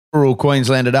Rural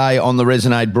Queensland today on the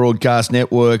Resonate Broadcast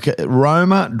Network.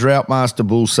 Roma Droughtmaster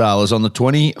Bull Sale is on the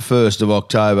 21st of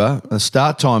October. The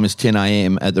start time is 10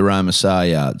 a.m. at the Roma Sale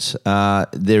Yards.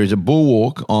 There is a bull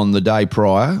walk on the day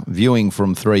prior, viewing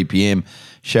from 3 p.m.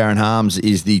 Sharon Harms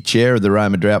is the chair of the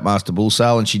Roma Droughtmaster Bull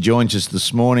Sale, and she joins us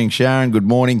this morning. Sharon, good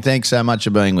morning. Thanks so much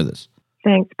for being with us.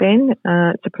 Thanks, Ben.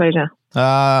 It's a pleasure.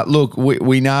 Look,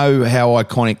 we know how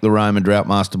iconic the Roma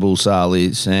Droughtmaster Bull Sale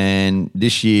is, and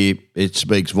this year it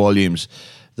speaks volumes.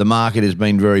 The market has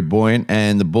been very buoyant,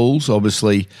 and the bulls,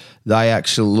 obviously, they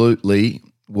absolutely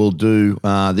will do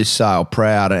this sale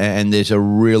proud, and there's a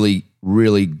really,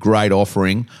 really great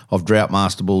offering of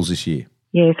Droughtmaster bulls this year.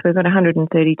 Yes, we've got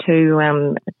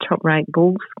 132 top-rate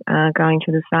bulls going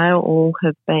to the sale. All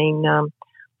have been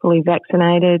fully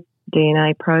vaccinated,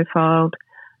 DNA profiled,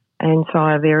 and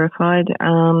sire verified.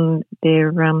 I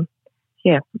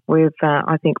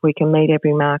think we can meet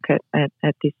every market at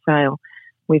this sale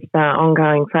with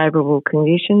ongoing favourable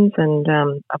conditions and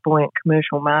a buoyant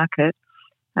commercial market.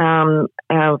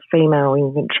 Our female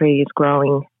inventory is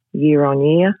growing year on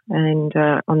year, and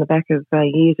on the back of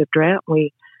years of drought,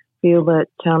 we feel that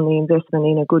the investment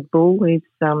in a good bull is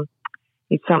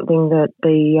something that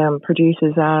the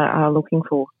producers are looking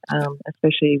for,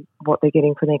 especially what they're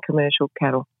getting for their commercial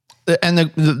cattle. And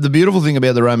the beautiful thing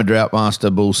about the Roma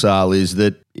Droughtmaster Bull Sale is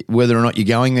that whether or not you're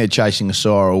going there chasing a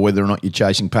sire or whether or not you're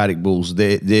chasing paddock bulls,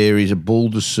 there is a bull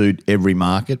to suit every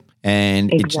market,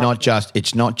 and Exactly.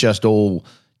 it's not just all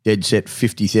dead set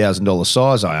 $50,000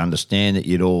 size. I understand that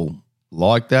you'd all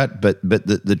like that, but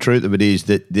the truth of it is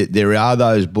that there are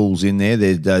those bulls in there.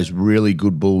 There's those really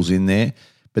good bulls in there,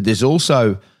 but there's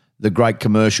also the great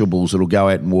commercial bulls that'll go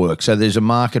out and work. So there's a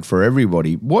market for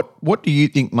everybody. What do you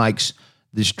think makes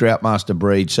this Droughtmaster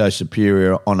breed so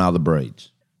superior on other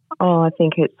breeds? Oh, I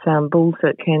think it's bulls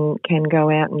that can go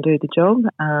out and do the job.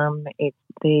 It's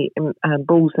the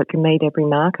bulls that can meet every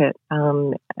market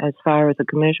as far as a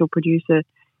commercial producer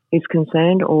is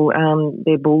concerned, or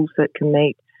they're bulls that can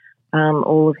meet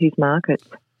all of his markets.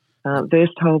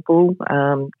 Versatile bull,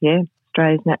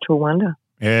 Australia's natural wonder.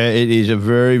 Yeah, it is a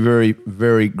very, very,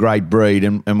 very great breed,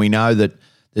 and we know that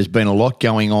there's been a lot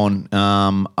going on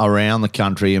around the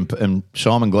country, and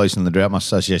Simon Gleeson and the Droughtmaster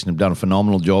Association have done a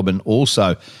phenomenal job, and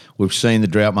also we've seen the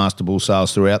Droughtmaster Bull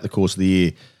Sales throughout the course of the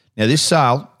year. Now, this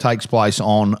sale takes place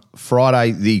on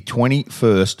Friday the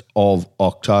 21st of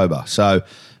October, so it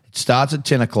starts at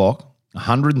 10 o'clock,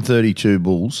 132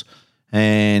 bulls,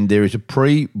 and there is a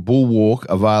pre-bull walk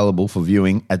available for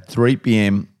viewing at 3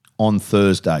 p.m. on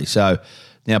Thursday. So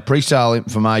now, pre-sale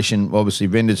information, obviously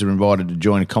vendors are invited to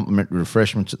join a complimentary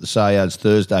refreshments at the sale yards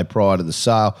Thursday prior to the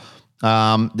sale.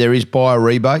 There is buyer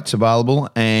rebates available,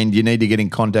 and you need to get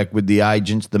in contact with the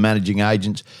agents, the managing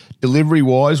agents.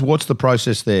 Delivery-wise, what's the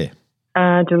process there?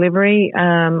 Delivery,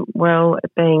 being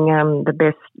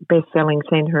the best-selling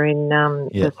centre in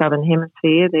the Southern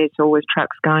Hemisphere, there's always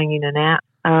trucks going in and out.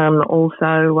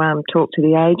 Also, talk to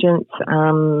the agents,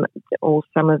 or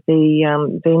some of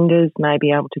the vendors may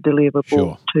be able to deliver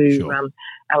bulls to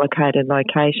allocated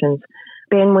locations.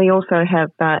 Then we also have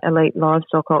Elite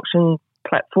Livestock Auction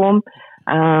platform,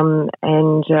 and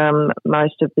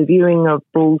most of the viewing of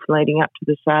bulls leading up to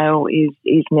the sale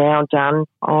is now done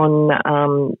on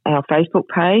our Facebook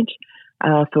page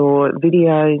for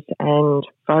videos and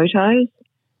photos.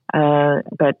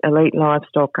 But Elite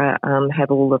Livestock have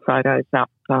all the photos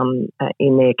up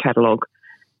in their catalogue,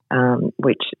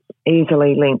 which you can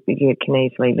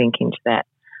easily link into that.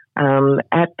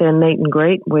 At the meet and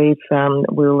greet,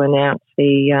 we'll announce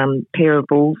the pair of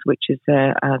bulls, which is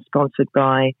sponsored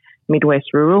by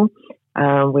Midwest Rural.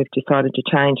 We've decided to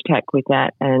change tack with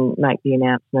that and make the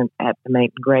announcement at the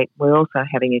meet and greet. We're also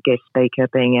having a guest speaker,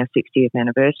 being our 60th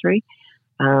anniversary.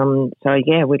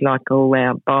 We'd like all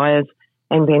our buyers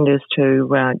and vendors to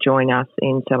join us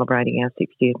in celebrating our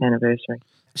 60th anniversary.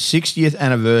 60th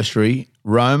anniversary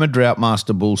Roma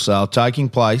Droughtmaster Bull Sale taking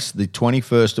place the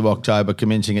 21st of October,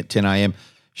 commencing at 10 a.m.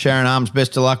 Sharon Arms,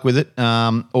 best of luck with it.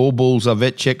 All bulls are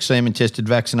vet checked, semen tested,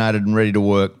 vaccinated and ready to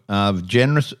work.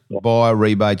 Generous buyer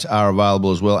rebates are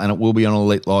available as well, and it will be on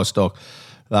Elite Livestock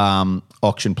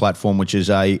auction platform, which is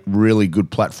a really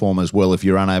good platform as well if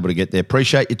you're unable to get there.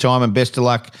 Appreciate your time and best of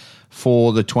luck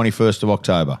for the 21st of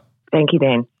October. Thank you,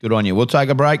 Dan. Good on you. We'll take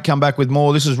a break, come back with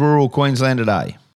more. This is Rural Queensland Today.